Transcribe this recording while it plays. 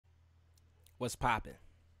What's poppin'?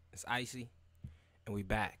 It's Icy, and we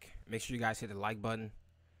back. Make sure you guys hit the like button.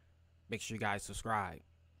 Make sure you guys subscribe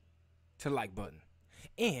to the like button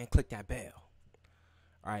and click that bell.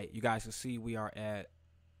 All right, you guys can see we are at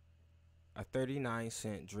a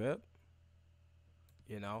 39-cent drip.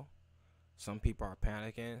 You know, some people are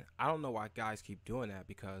panicking. I don't know why guys keep doing that,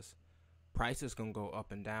 because prices gonna go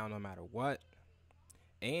up and down no matter what,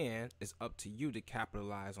 and it's up to you to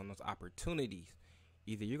capitalize on those opportunities.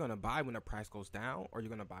 Either you're gonna buy when the price goes down, or you're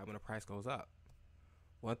gonna buy when the price goes up.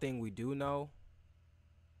 One thing we do know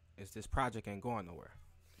is this project ain't going nowhere.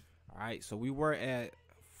 All right, so we were at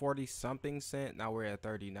 40 something cent. Now we're at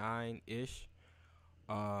 39 ish.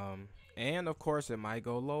 And of course, it might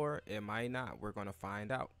go lower, it might not. We're gonna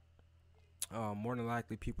find out. More than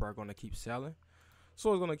likely, people are gonna keep selling,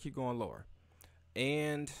 so it's gonna keep going lower.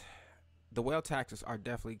 And the whale taxes are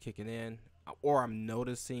definitely kicking in, or I'm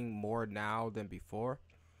noticing more now than before.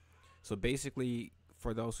 So basically,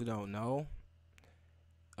 for those who don't know,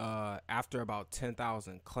 after about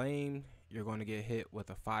 10,000 claimed, you're going to get hit with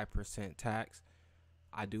a 5% tax.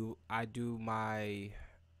 I do my,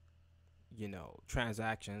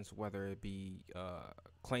 transactions, whether it be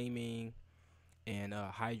claiming and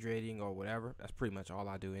hydrating or whatever. That's pretty much all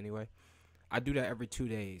I do anyway. I do that every 2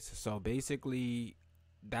 days. So basically,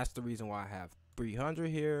 that's the reason why I have 300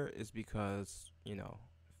 here, is because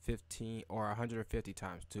 15 or 150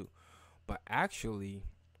 times 2. But actually,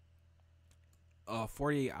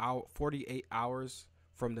 48 hours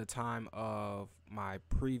from the time of my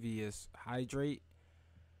previous hydrate,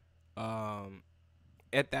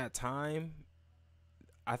 at that time,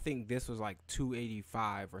 I think this was like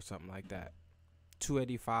 285 or something like that.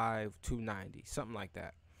 285, 290, something like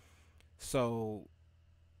that. So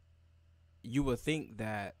you would think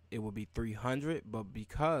that it would be 300, but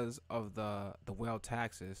because of the whale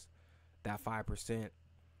taxes, that 5%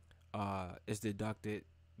 is deducted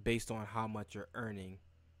based on how much you're earning,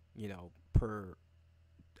 per,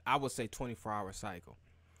 I would say, 24-hour cycle.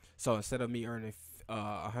 So instead of me earning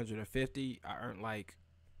 150, I earn like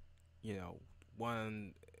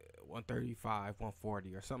 135,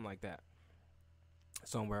 140 or something like that,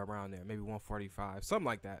 somewhere around there, maybe 145, something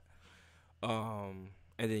like that.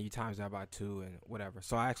 And then you times that by 2 and whatever.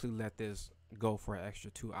 So I actually let this go for an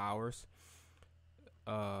extra 2 hours,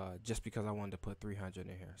 just because I wanted to put 300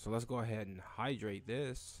 in here. So let's go ahead and hydrate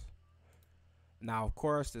this. Now, of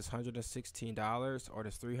course, this $116 or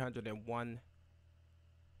this 301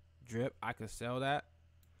 drip, I could sell that.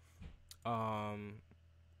 I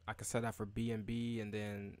could sell that for B&B and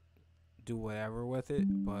then do whatever with it.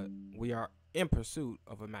 But we are in pursuit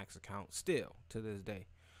of a max account still to this day.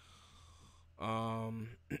 So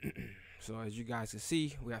as you guys can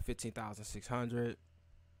see, we got 15,600.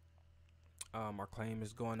 Our claim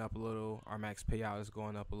is going up a little. Our max payout is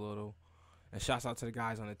going up a little. And shouts out to the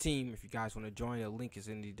guys on the team. If you guys want to join, the link is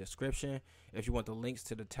in the description. If you want the links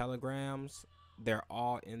to the telegrams, they're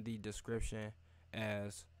all in the description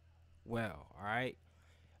as well. All right.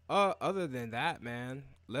 Other than that, man,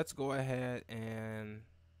 let's go ahead and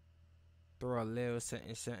throw a little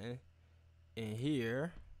something in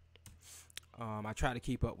here. I try to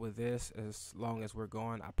keep up with this as long as we're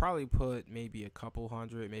going. I probably put maybe a couple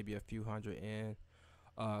hundred, maybe a few hundred in,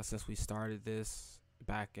 since we started this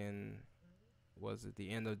back in, was it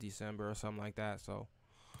the end of December or something like that. So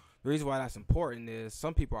the reason why that's important is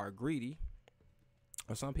some people are greedy,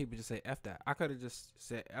 or some people just say F that. I could have just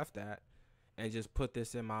said F that and just put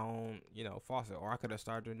this in my own, faucet, or I could have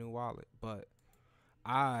started a new wallet. But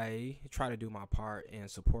I try to do my part in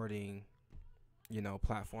supporting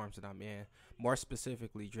platforms that I'm in, more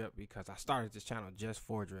specifically Drip, because I started this channel just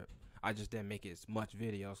for Drip. I just didn't make it as much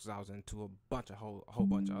videos because I was into a whole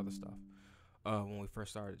bunch of other stuff when we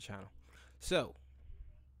first started the channel. So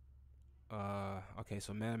okay,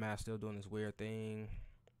 so MetaMask still doing this weird thing.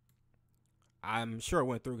 I'm sure it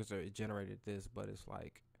went through because it generated this, but it's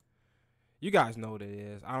like, you guys know what it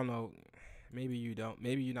is. I don't know, maybe you don't,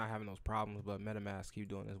 maybe you're not having those problems, but MetaMask keep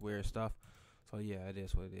doing this weird stuff. So yeah, it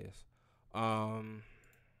is what it is.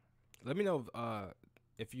 Let me know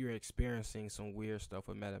if you're experiencing some weird stuff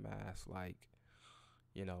with MetaMask, like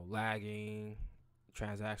lagging,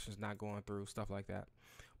 transactions not going through, stuff like that.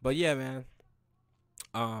 But yeah, man,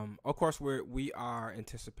 of course we are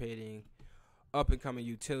anticipating up and coming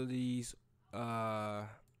utilities. So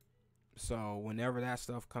whenever that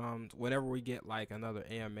stuff comes, whenever we get like another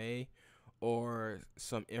AMA or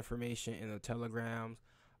some information in the telegrams,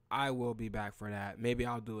 I will be back for that. Maybe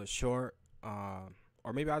I'll do a short,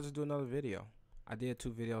 or maybe I'll just do another video. I did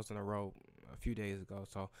 2 videos in a row a few days ago,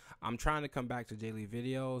 so I'm trying to come back to daily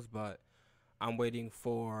videos, but I'm waiting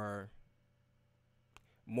for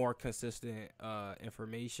more consistent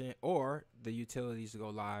information or the utilities to go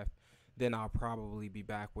live, then I'll probably be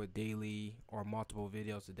back with daily or multiple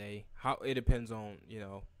videos a day. How it depends on, you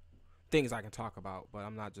know, things I can talk about, but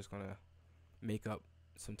I'm not just gonna make up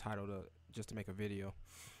some title to just to make a video.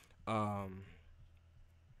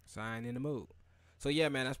 So I ain't in the mood. So yeah,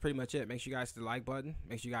 man, that's pretty much it. Make sure you guys hit the like button.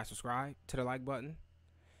 Make sure you guys subscribe to the like button,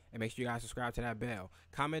 and make sure you guys subscribe to that bell.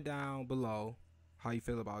 Comment down below how you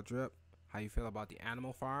feel about drip, how you feel about the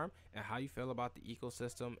animal farm, and how you feel about the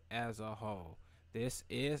ecosystem as a whole. This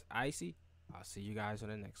is Icy. I'll see you guys on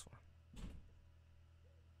the next one.